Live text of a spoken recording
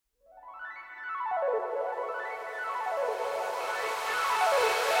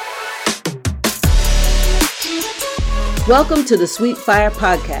Welcome to the Sweet Fire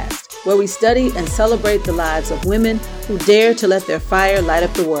Podcast, where we study and celebrate the lives of women who dare to let their fire light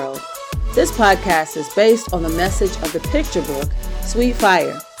up the world. This podcast is based on the message of the picture book, Sweet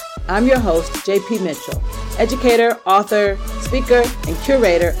Fire. I'm your host, JP Mitchell, educator, author, speaker, and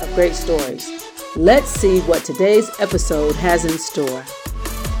curator of great stories. Let's see what today's episode has in store.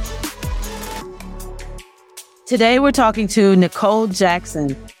 Today, we're talking to Nicole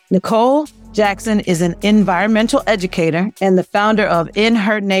Jackson. Nicole Jackson is an environmental educator and the founder of N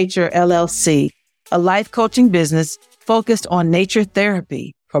Her Nature LLC, a life coaching business focused on nature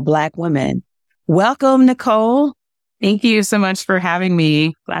therapy for Black women. Welcome, Nicole. Thank you so much for having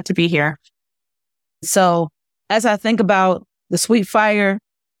me. Glad to be here. So, as I think about the Sweet Fire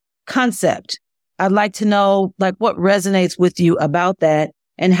concept, I'd like to know, what resonates with you about that,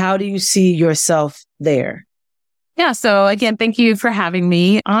 and how do you see yourself there? Yeah. So again, thank you for having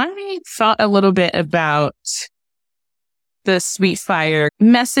me. I thought a little bit about the Sweet Fire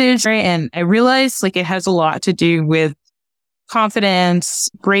message, and I realized it has a lot to do with confidence,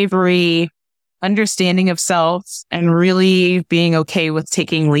 bravery, understanding of self, and really being okay with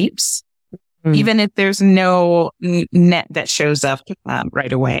taking leaps, even if there's no net that shows up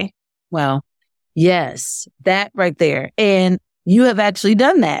right away. Well, yes, that right there. And you have actually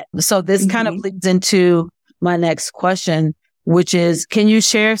done that. So this kind of leads into my next question, which is, can you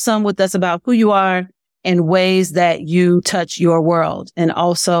share some with us about who you are and ways that you touch your world? And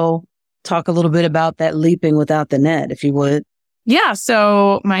also talk a little bit about that leaping without the net, if you would. Yeah.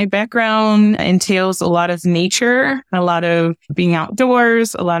 So my background entails a lot of nature, a lot of being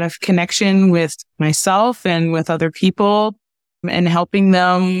outdoors, a lot of connection with myself and with other people, and helping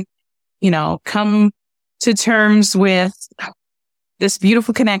them, come to terms with this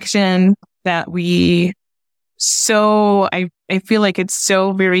beautiful connection that I feel like it's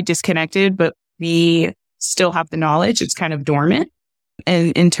so very disconnected, but we still have the knowledge. It's kind of dormant.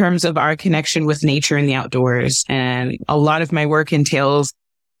 And in terms of our connection with nature and the outdoors. And a lot of my work entails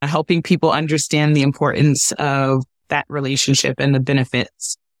helping people understand the importance of that relationship and the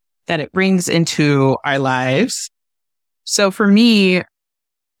benefits that it brings into our lives. So for me,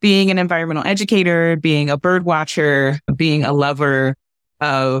 being an environmental educator, being a bird watcher, being a lover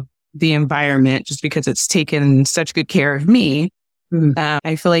of the environment, just because it's taken such good care of me,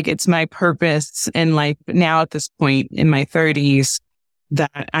 I feel like it's my purpose in life now at this point in my 30s,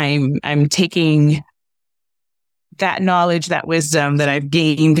 that I'm taking that knowledge, that wisdom that I've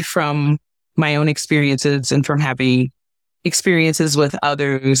gained from my own experiences and from having experiences with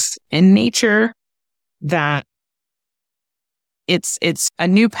others in nature, that it's a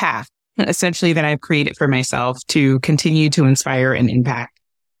new path, essentially, that I've created for myself to continue to inspire and impact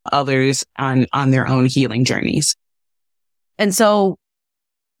others on their own healing journeys. And so,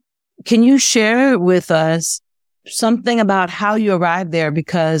 can you share with us something about how you arrived there?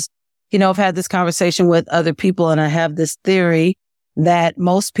 Because, I've had this conversation with other people, and I have this theory that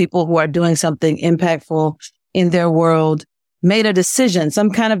most people who are doing something impactful in their world made a decision, some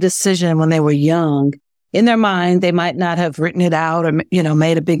kind of decision when they were young. In their mind, they might not have written it out or,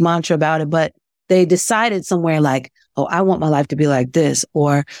 made a big mantra about it, but they decided somewhere oh, I want my life to be like this,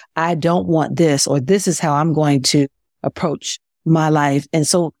 or I don't want this, or this is how I'm going to approach my life. And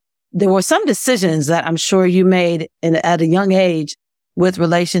so there were some decisions that I'm sure you made at a young age with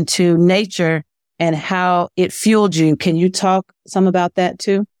relation to nature and how it fueled you. Can you talk some about that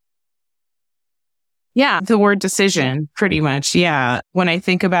too? Yeah, the word decision, pretty much. Yeah. When I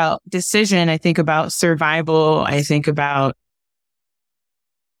think about decision, I think about survival. I think about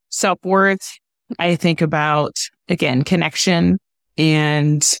self-worth. I think about, again, connection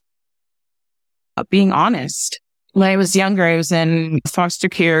and being honest. When I was younger, I was in foster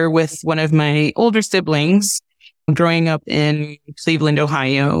care with one of my older siblings, growing up in Cleveland,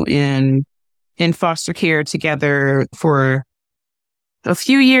 Ohio, in foster care together for a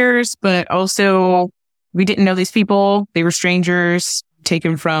few years, but also we didn't know these people. They were strangers,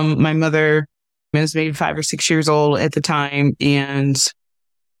 taken from my mother. I was maybe 5 or 6 years old at the time. And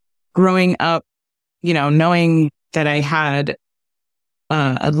growing up, knowing that I had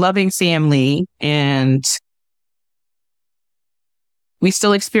a loving family, and we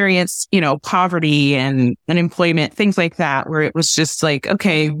still experienced, poverty and unemployment, things like that, where it was just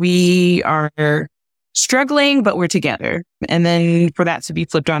okay, we are struggling, but we're together. And then for that to be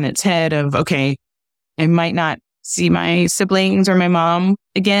flipped on its head of, okay, I might not see my siblings or my mom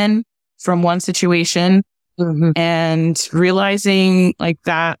again from one situation, and realizing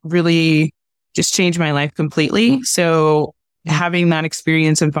that really just changed my life completely. So having that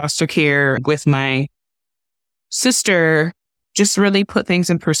experience in foster care with my sister just really put things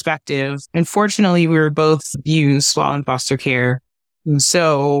in perspective. Unfortunately, we were both abused while in foster care.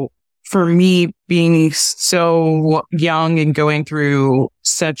 So for me, being so young and going through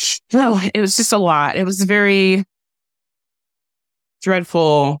it was just a lot. It was a very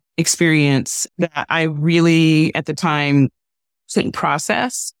dreadful experience that I really, at the time, couldn't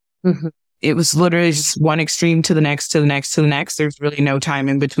process. Mm-hmm. It was literally just one extreme to the next, to the next, to the next. There's really no time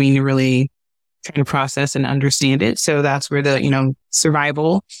in between to really try to process and understand it. So that's where the,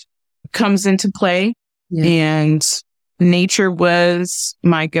 survival comes into play. Yeah. And nature was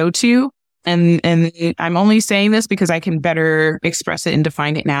my go-to. And I'm only saying this because I can better express it and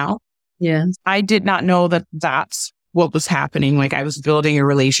define it now. Yeah. I did not know that that's what was happening. Like, I was building a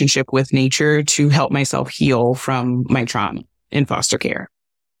relationship with nature to help myself heal from my trauma in foster care.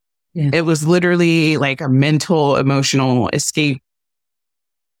 Yeah. It was literally like a mental, emotional escape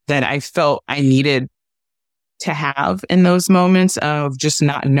that I felt I needed to have in those moments of just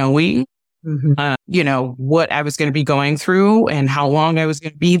not knowing, what I was going to be going through and how long I was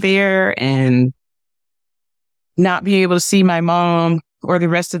going to be there, and not being able to see my mom or the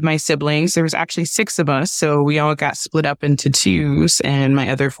rest of my siblings. There was actually 6 of us, so we all got split up into 2s, and my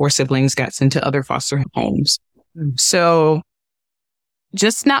other 4 siblings got sent to other foster homes. So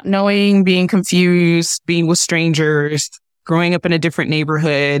just not knowing, being confused, being with strangers, growing up in a different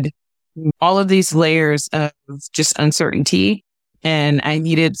neighborhood, all of these layers of just uncertainty. And I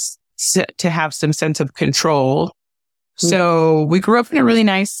needed to have some sense of control. So we grew up in a really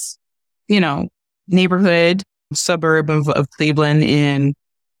nice, neighborhood, suburb of Cleveland. And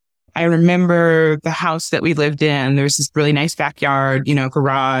I remember the house that we lived in. There's this really nice backyard,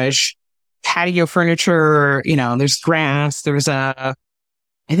 garage, patio furniture, there's grass. There was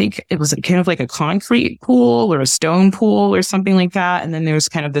I think it was kind of like a concrete pool or a stone pool or something like that. And then there was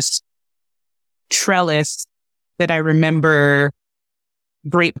kind of this trellis that I remember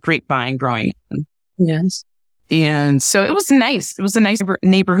grapevine growing in. Yes. And so it was nice. It was a nice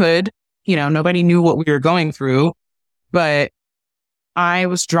neighborhood. Nobody knew what we were going through, but I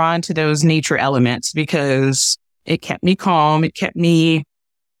was drawn to those nature elements because it kept me calm. It kept me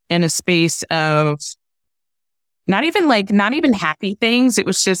in a space of not even happy things. It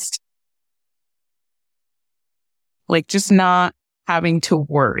was just not having to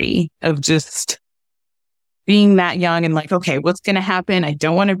worry, of just being that young and okay, what's going to happen? I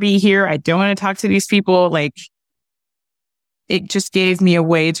don't want to be here. I don't want to talk to these people. It just gave me a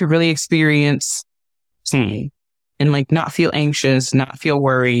way to really experience and not feel anxious, not feel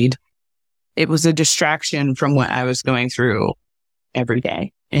worried. It was a distraction from what I was going through every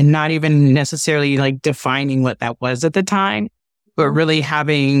day, and not even necessarily defining what that was at the time, but really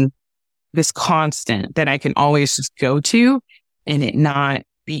having this constant that I can always just go to and it not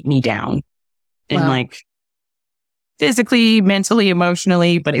beat me down. Wow. And physically, mentally,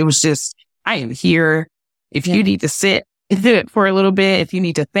 emotionally, but it was just, I am here. If you need to sit and do it for a little bit, if you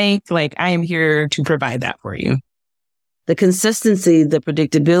need to think, I am here to provide that for you. The consistency, the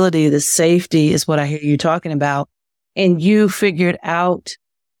predictability, the safety is what I hear you talking about. And you figured out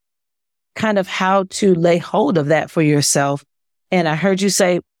kind of how to lay hold of that for yourself. And I heard you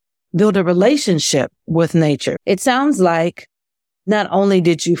say, build a relationship with nature. It sounds like not only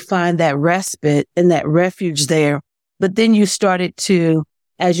did you find that respite and that refuge there, but then you started to,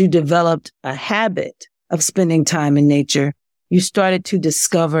 as you developed a habit of spending time in nature, you started to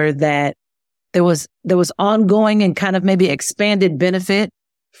discover that there was ongoing and kind of maybe expanded benefit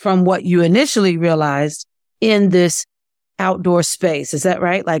from what you initially realized in this outdoor space. Is that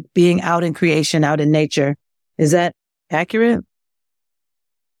right? Being out in creation, out in nature. Is that accurate?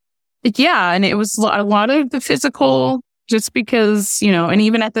 Yeah. And it was a lot of the physical, just because, and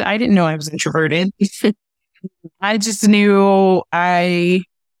even I didn't know I was introverted. I just knew I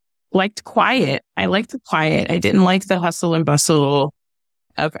liked quiet. I liked the quiet. I didn't like the hustle and bustle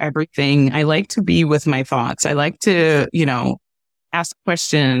of everything. I like to be with my thoughts. I like to, ask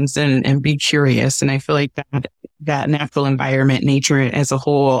questions and be curious. And I feel like that natural environment, nature as a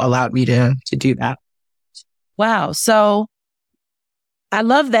whole, allowed me to do that. Wow. So I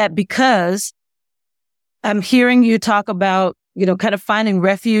love that, because I'm hearing you talk about, kind of finding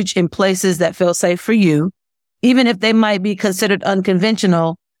refuge in places that feel safe for you, even if they might be considered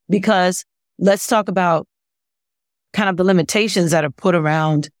unconventional, because let's talk about kind of the limitations that are put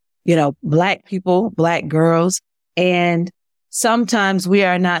around, Black people, Black girls. And sometimes we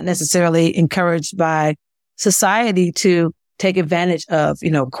are not necessarily encouraged by society to take advantage of,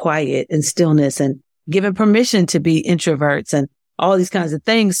 quiet and stillness, and given permission to be introverts and all these kinds of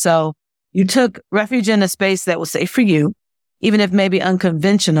things. So you took refuge in a space that was safe for you, even if maybe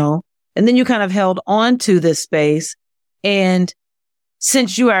unconventional. And then you kind of held on to this space And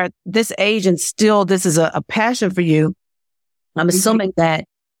since you are this age and still this is a passion for you, I'm assuming that,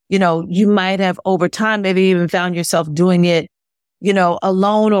 you might have over time maybe even found yourself doing it,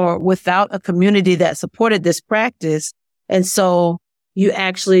 alone or without a community that supported this practice. And so you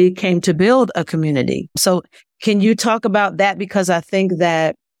actually came to build a community. So can you talk about that? Because I think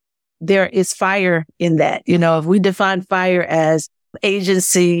that there is fire in that. If we define fire as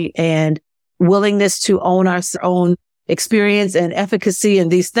agency and willingness to own our own experience and efficacy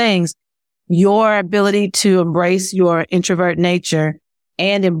and these things, your ability to embrace your introvert nature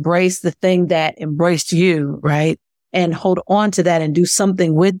and embrace the thing that embraced you, right? And hold on to that and do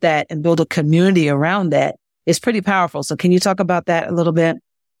something with that and build a community around that is pretty powerful. So can you talk about that a little bit?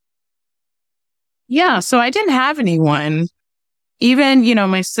 Yeah. So I didn't have anyone. Even,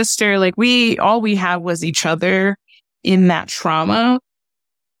 my sister, all we had was each other in that trauma.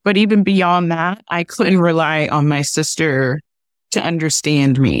 But even beyond that, I couldn't rely on my sister to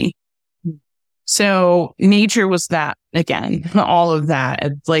understand me. So nature was that again, all of that.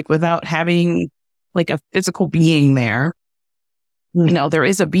 It's without having a physical being there, there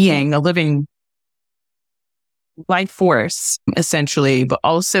is a being, a living life force, essentially, but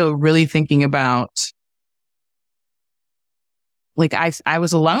also really thinking about I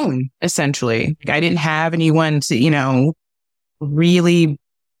was alone, essentially. I didn't have anyone to, really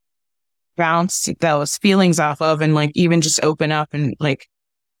bounce those feelings off of and even just open up and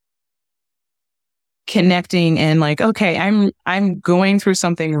connecting and okay, I'm going through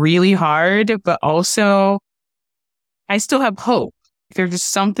something really hard, but also I still have hope. There's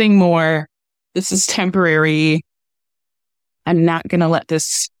just something more. This is temporary. I'm not going to let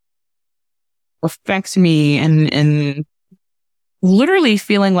this affect me and literally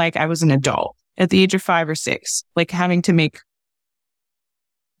feeling like I was an adult at the age of 5 or 6, having to make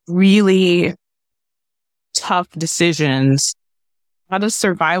really tough decisions out of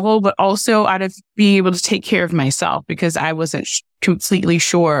survival, but also out of being able to take care of myself because I wasn't completely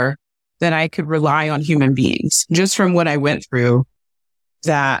sure that I could rely on human beings just from what I went through,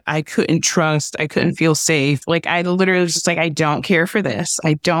 that I couldn't trust. I couldn't feel safe. I literally was just I don't care for this.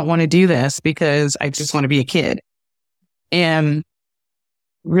 I don't want to do this because I just want to be a kid. And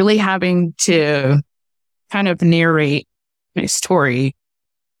really having to kind of narrate my story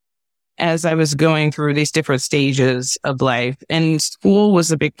as I was going through these different stages of life. And school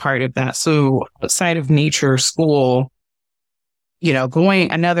was a big part of that. So outside of nature, school,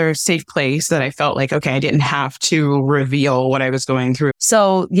 going another safe place that I felt okay, I didn't have to reveal what I was going through.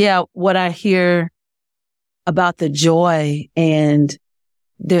 So yeah, what I hear about the joy, and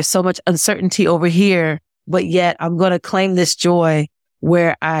there's so much uncertainty over here, but yet I'm going to claim this joy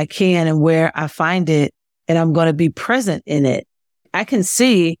where I can and where I find it, and I'm going to be present in it. I can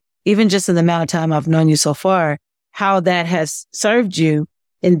see, even just in the amount of time I've known you so far, how that has served you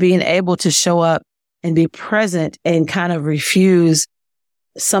in being able to show up and be present and kind of refuse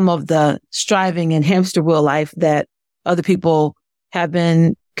some of the striving and hamster wheel life that other people have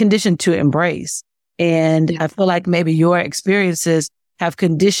been conditioned to embrace. And I feel like maybe your experiences have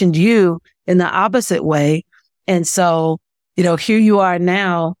conditioned you in the opposite way. And so, here you are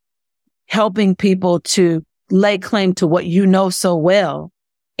now helping people to lay claim to what you know so well.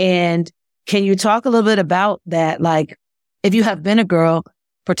 And can you talk a little bit about that? If you have been a girl,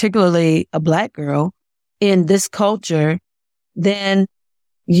 particularly a Black girl in this culture, then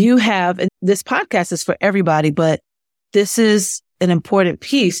you have, and this podcast is for everybody, but this is an important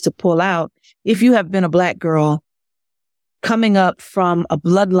piece to pull out. If you have been a Black girl coming up from a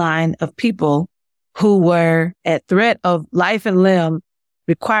bloodline of people who were at threat of life and limb,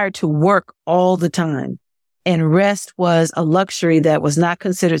 required to work all the time, and rest was a luxury that was not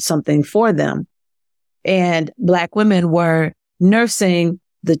considered something for them. And Black women were nursing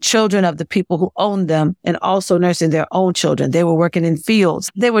the children of the people who owned them and also nursing their own children. They were working in fields.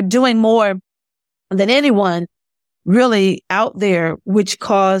 They were doing more than anyone really out there, which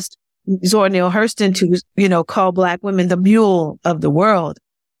caused Zora Neale Hurston to, call Black women the mule of the world.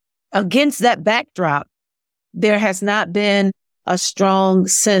 Against that backdrop, there has not been a strong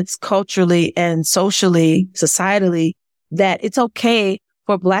sense culturally and socially, societally, that it's okay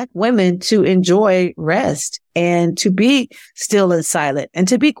for Black women to enjoy rest and to be still and silent and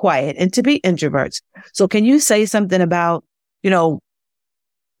to be quiet and to be introverts. So can you say something about,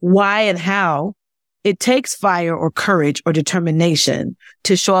 why and how it takes fire or courage or determination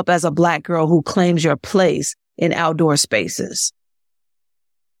to show up as a Black girl who claims your place in outdoor spaces?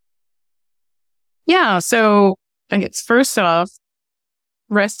 Yeah. So I guess first off,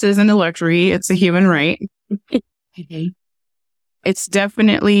 rest isn't a luxury. It's a human right. Mm-hmm. It's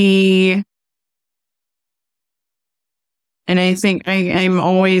definitely And I think I'm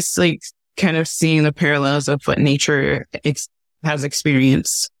always like kind of seeing the parallels of what nature has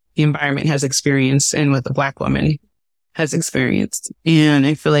experienced, the environment has experienced, and what the Black woman has experienced. And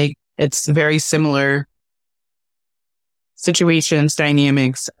I feel like it's very similar situations,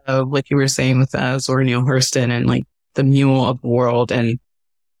 dynamics of what you were saying with Zora Neale Hurston and like the mule of the world. And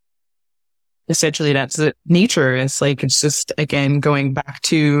essentially that's it. Nature is like, it's just, again, going back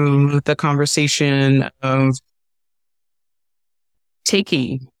to the conversation of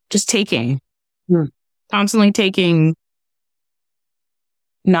just taking, constantly taking,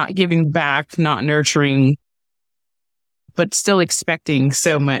 not giving back, not nurturing, but still expecting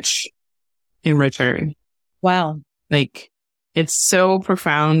so much in return. Wow. Like, it's so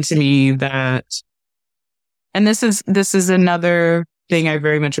profound to me that, and this is another thing I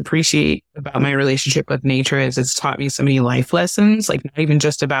very much appreciate about my relationship with nature is it's taught me so many life lessons, like not even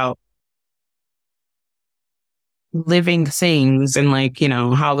just about living things and like, you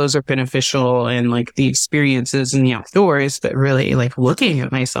know, how those are beneficial and like the experiences in the outdoors, but really like looking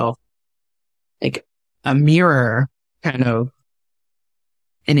at myself like a mirror kind of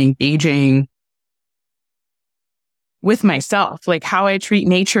and engaging with myself. Like how I treat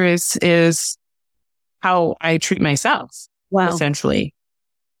nature is how I treat myself. Wow. Essentially.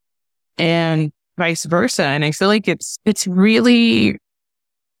 And vice versa. And I feel like it's really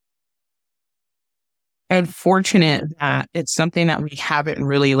unfortunate that it's something that we haven't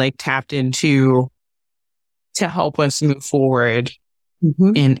really like tapped into to help us move forward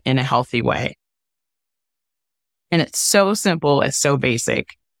in a healthy way. And it's so simple, it's so basic.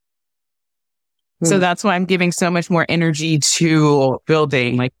 So that's why I'm giving so much more energy to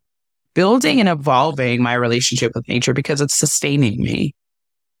building and evolving my relationship with nature because it's sustaining me.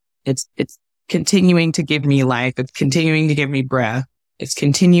 It's continuing to give me life. It's continuing to give me breath. It's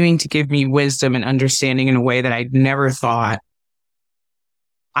continuing to give me wisdom and understanding in a way that I never thought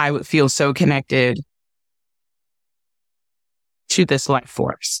I would feel so connected to this life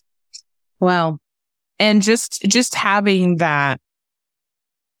force. Wow. And just having that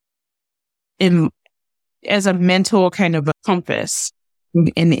as a mental kind of a compass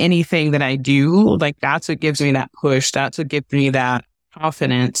in anything that I do, like that's what gives me that push. That's what gives me that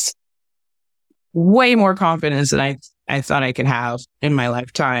confidence, way more confidence than I thought I could have in my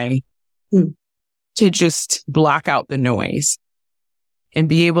lifetime to just block out the noise and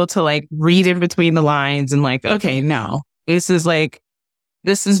be able to like read in between the lines and like, okay, no, this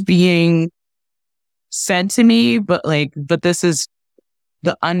is being said to me, but this is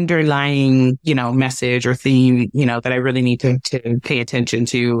the underlying, you know, message or theme, you know, that I really need to pay attention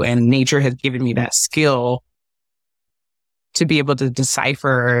to. And nature has given me that skill to be able to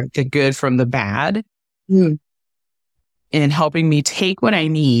decipher the good from the bad and helping me take what I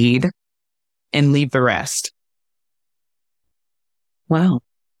need and leave the rest. Wow.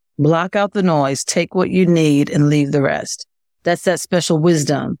 Block out the noise, take what you need and leave the rest. That's that special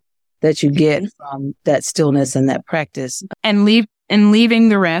wisdom that you get from that stillness and that practice. And leaving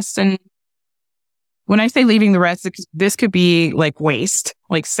the rest. And when I say leaving the rest, this could be like waste,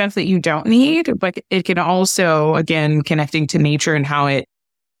 like stuff that you don't need, but it can also, again, connecting to nature and how it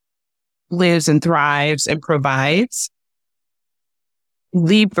lives and thrives and provides.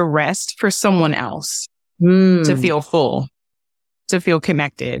 Leave the rest for someone else to feel full, to feel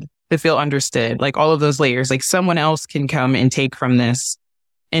connected, to feel understood, like all of those layers, like someone else can come and take from this.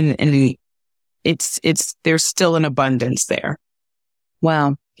 And there's still an abundance there.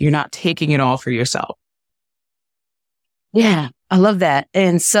 Wow. You're not taking it all for yourself. Yeah, I love that.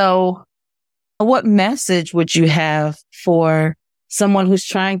 And so what message would you have for someone who's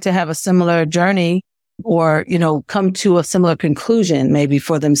trying to have a similar journey or, you know, come to a similar conclusion maybe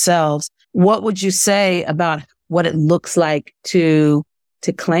for themselves? What would you say about what it looks like to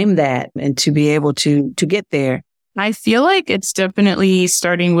claim that and to be able to get there? I feel like it's definitely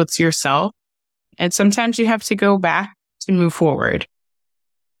starting with yourself. And sometimes you have to go back to move forward.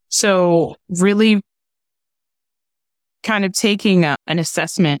 So really kind of taking an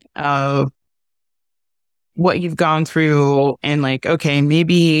assessment of what you've gone through and like, okay,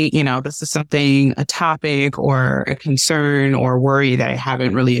 maybe, you know, this is something, a topic or a concern or worry that I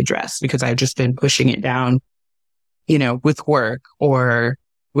haven't really addressed because I've just been pushing it down, you know, with work or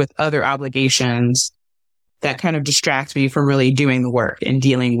with other obligations that kind of distract me from really doing the work and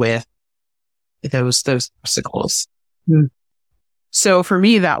dealing with those obstacles. So for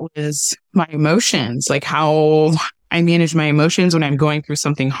me, that was my emotions, like how I manage my emotions when I'm going through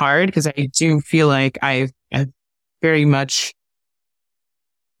something hard, because I do feel like I very much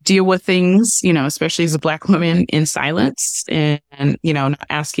deal with things, you know, especially as a Black woman, in silence and, you know, not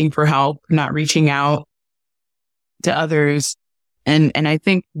asking for help, not reaching out, to others. And I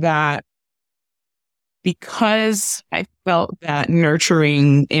think that because I felt that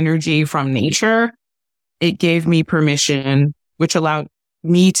nurturing energy from nature, it gave me permission, which allowed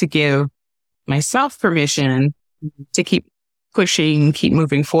me to give myself permission to keep pushing, keep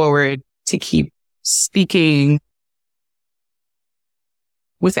moving forward, to keep speaking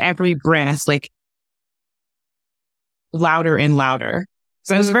with every breath, like louder and louder.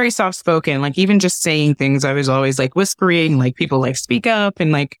 So I was very soft spoken, like even just saying things, I was always like whispering, like people like speak up.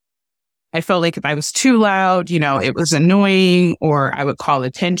 And like, I felt like if I was too loud, it was annoying, or I would call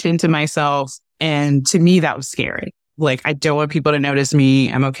attention to myself. And to me, that was scary. Like, I don't want people to notice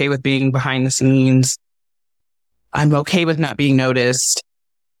me. I'm okay with being behind the scenes. I'm okay with not being noticed.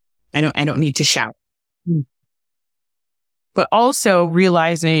 I don't need to shout. But also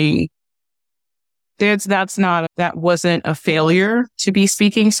realizing that wasn't a failure to be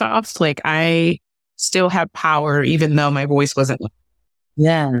speaking soft. Like, I still had power, even though my voice wasn't.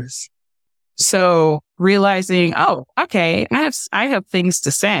 Yes. So realizing, oh, okay, I have things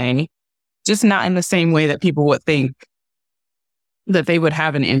to say, just not in the same way that people would think that they would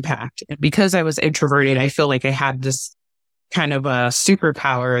have an impact. And because I was introverted, I feel like I had this kind of a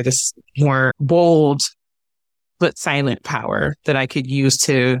superpower, this more bold but silent power that I could use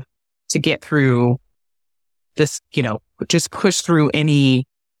to get through this, just push through any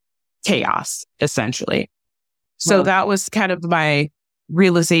chaos, essentially. So that was kind of my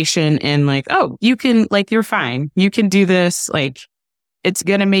realization in like, oh, you can, like, you're fine. You can do this. Like, it's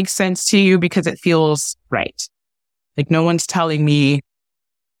going to make sense to you because it feels right. Like, no one's telling me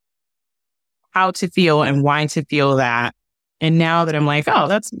how to feel and why to feel that. And now that I'm like, oh,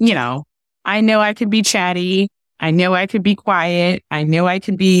 that's, I know I could be chatty. I know I could be quiet. I know I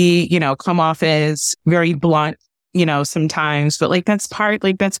could be, come off as very blunt, sometimes, but like, that's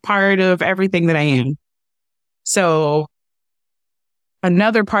part of everything that I am. So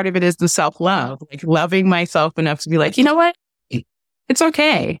another part of it is the self-love, like loving myself enough to be like, you know what? It's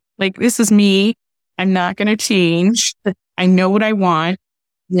okay. Like, this is me. I'm not going to change. I know what I want.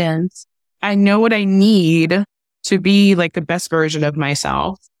 Yes. I know what I need to be like the best version of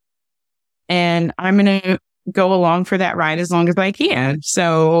myself. And I'm going to go along for that ride as long as I can.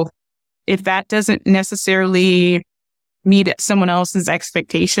 So if that doesn't necessarily meet someone else's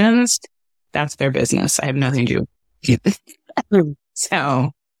expectations, that's their business. I have nothing to do.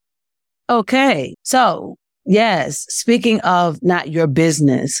 So. Okay. So yes, speaking of not your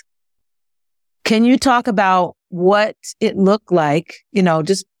business, can you talk about what it looked like,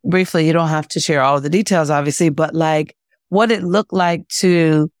 just briefly, you don't have to share all the details, obviously, but like what it looked like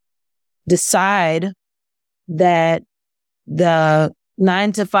to decide that the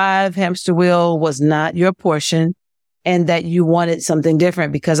 9-to-5 hamster wheel was not your portion and that you wanted something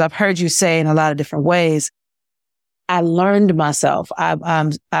different? Because I've heard you say in a lot of different ways, I learned myself.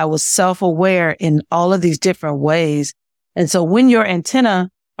 I was self-aware in all of these different ways. And so when your antenna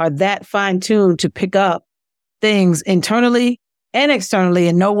are that fine-tuned to pick up things internally and externally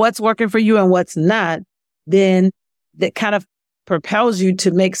and know what's working for you and what's not, then that kind of propels you to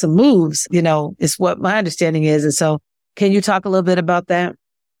make some moves, is what my understanding is. And so can you talk a little bit about that?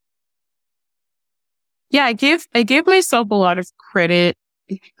 Yeah, I give myself a lot of credit,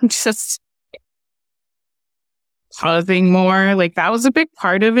 just pausing more. Like, that was a big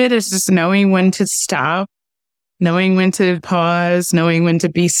part of it, is just knowing when to stop, knowing when to pause, knowing when to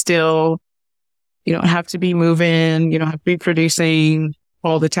be still. You don't have to be moving. You don't have to be producing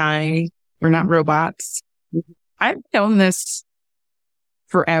all the time. We're not robots. I've known this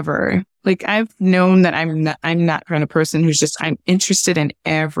forever. Like, I've known that I'm not kind of person who's just, I'm interested in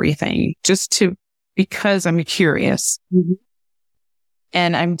everything because I'm curious. Mm-hmm.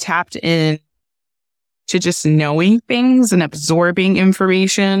 And I'm tapped in to just knowing things and absorbing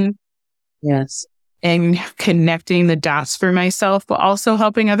information. Yes. And connecting the dots for myself, but also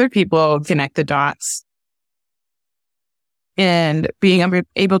helping other people connect the dots. And being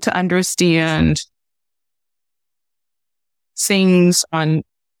able to understand things on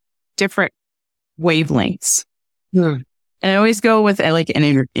different wavelengths. And I always go with like in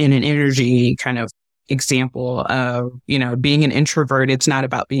an energy kind of example of, being an introvert. It's not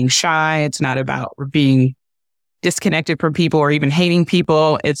about being shy. It's not about being disconnected from people or even hating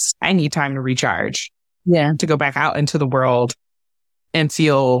people. It's, I need time to recharge. Yeah. To go back out into the world and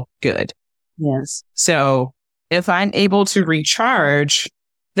feel good. Yes. So if I'm able to recharge,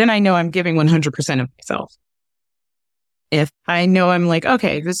 then I know I'm giving 100% of myself. If I know I'm like,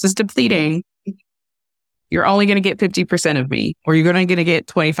 okay, this is depleting, you're only going to get 50% of me, or you're going to get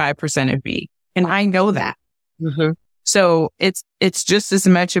 25% of me. And I know that. Mm-hmm. So it's just as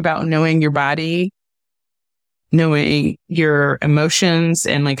much about knowing your body knowing your emotions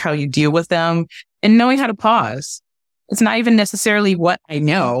and like how you deal with them, and knowing how to pause. It's not even necessarily what I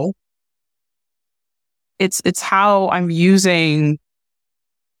know. It's how I'm using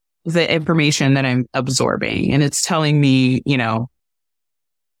the information that I'm absorbing. And it's telling me,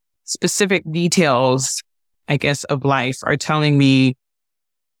 specific details, I guess, of life are telling me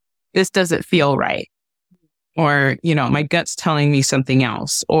this doesn't feel right. Or, my gut's telling me something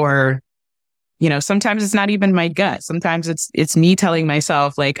else. Or, sometimes it's not even my gut. Sometimes it's me telling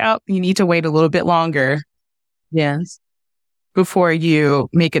myself like, oh, you need to wait a little bit longer. Yes. Before you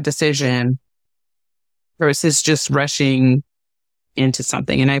make a decision versus just rushing into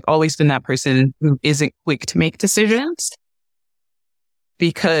something. And I've always been that person who isn't quick to make decisions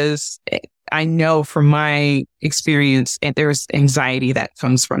because I know from my experience and there's anxiety that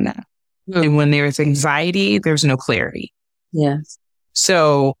comes from that. And when there's anxiety, there's no clarity. Yes.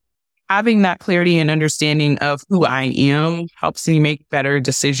 So having that clarity and understanding of who I am helps me make better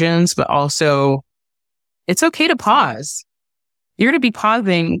decisions, but also it's okay to pause. You're going to be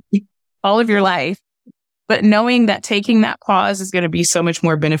pausing all of your life, but knowing that taking that pause is going to be so much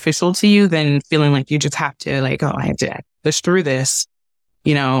more beneficial to you than feeling like you just have to like, oh, I have to push through this.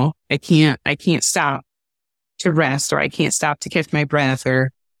 I can't stop to rest, or I can't stop to catch my breath,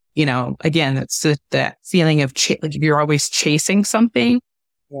 or, again, it's that feeling of like you're always chasing something.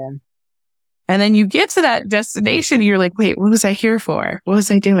 Yeah. And then you get to that destination and you're like, wait, what was I here for? What was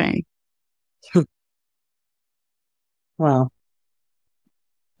I doing? Wow.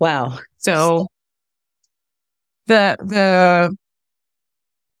 So the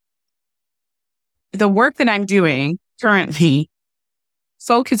work that I'm doing currently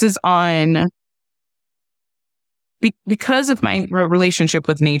focuses on, because of my relationship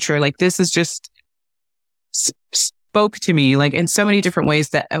with nature, like this is just spoke to me like in so many different ways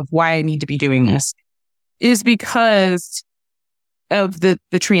that of why I need to be doing this is because of the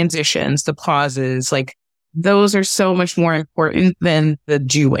transitions, the pauses, like those are so much more important than the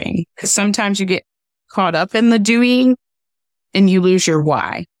doing. Because sometimes you get caught up in the doing and you lose your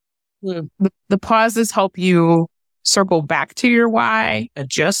why. The pauses help you circle back to your why,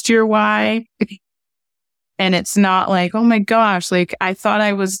 adjust your why. And it's not like, oh my gosh, like I thought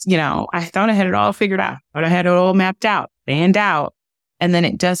I was, I thought I had it all figured out. I had it all mapped out, planned out. And then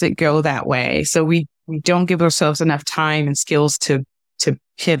it doesn't go that way. So we don't give ourselves enough time and skills to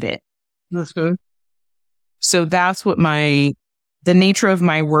pivot. Mm-hmm. So that's what the nature of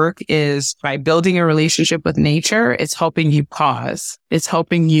my work is. By building a relationship with nature, it's helping you pause. It's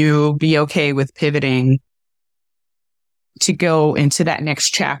helping you be okay with pivoting to go into that next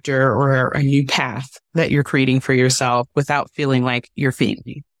chapter or a new path that you're creating for yourself without feeling like you're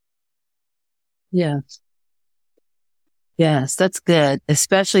failing. Yes. Yes, that's good.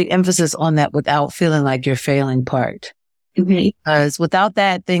 Especially emphasis on that without feeling like you're failing part. Mm-hmm. Because without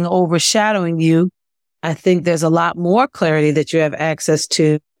that thing overshadowing you, I think there's a lot more clarity that you have access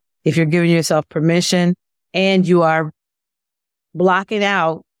to if you're giving yourself permission and you are blocking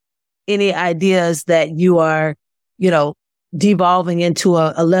out any ideas that you are, devolving into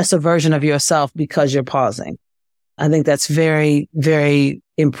a lesser version of yourself because you're pausing. I think that's very, very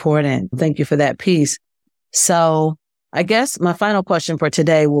important. Thank you for that piece. So I guess my final question for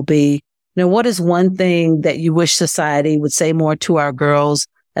today will be, what is one thing that you wish society would say more to our girls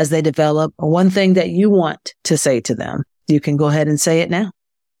as they develop, or one thing that you want to say to them? You can go ahead and say it now.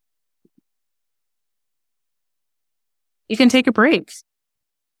 You can take a break.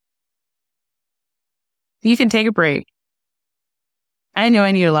 You can take a break. I know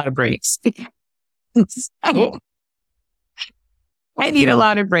I need a lot of breaks. I need a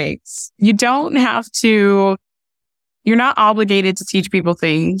lot of breaks. You don't have to, you're not obligated to teach people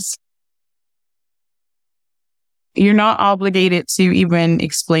things. You're not obligated to even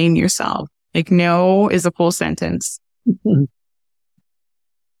explain yourself. Like no is a full sentence.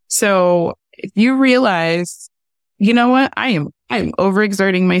 So if you realize, you know what, I am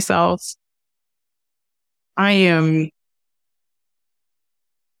overexerting myself. I am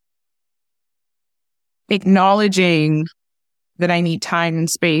acknowledging that I need time and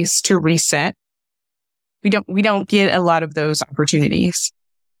space to reset. We don't get a lot of those opportunities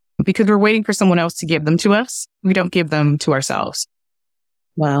because we're waiting for someone else to give them to us. We don't give them to ourselves.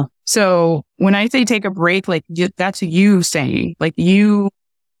 Wow. So when I say take a break, like that's you saying, like you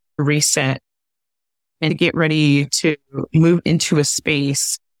reset and get ready to move into a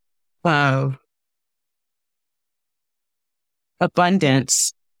space of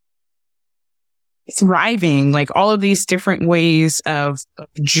abundance, thriving, like all of these different ways of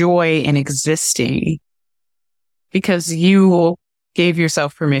joy and existing, because you gave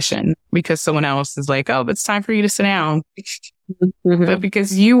yourself permission because someone else is like, oh, it's time for you to sit down. But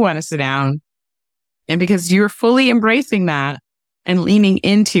because you want to sit down and because you're fully embracing that and leaning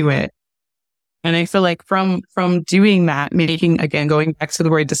into it. And I feel like from doing that, going back to the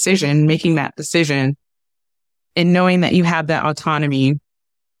word decision, making that decision and knowing that you have that autonomy,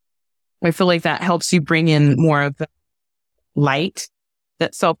 I feel like that helps you bring in more of the light,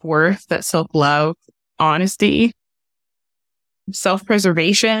 that self-worth, that self-love, honesty,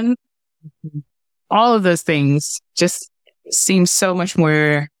 self-preservation. All of those things just seem so much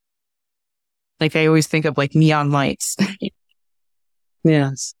more like, I always think of like neon lights.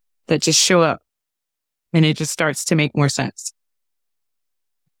 Yes. That just show up and it just starts to make more sense.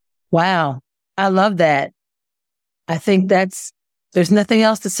 Wow. I love that. I think there's nothing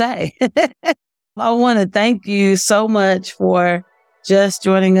else to say. I want to thank you so much for just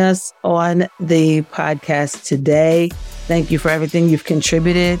joining us on the podcast today. Thank you for everything you've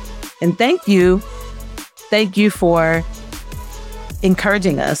contributed. And thank you for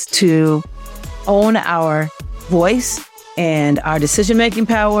encouraging us to own our voice and our decision-making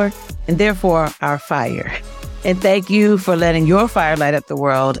power, and therefore our fire. And thank you for letting your fire light up the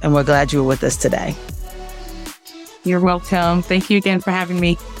world. And we're glad you were with us today. You're welcome. Thank you again for having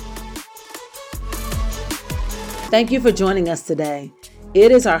me. Thank you for joining us today.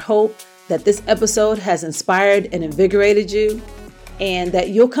 It is our hope that this episode has inspired and invigorated you, and that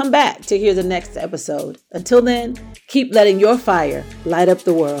you'll come back to hear the next episode. Until then, keep letting your fire light up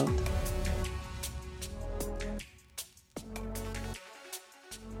the world.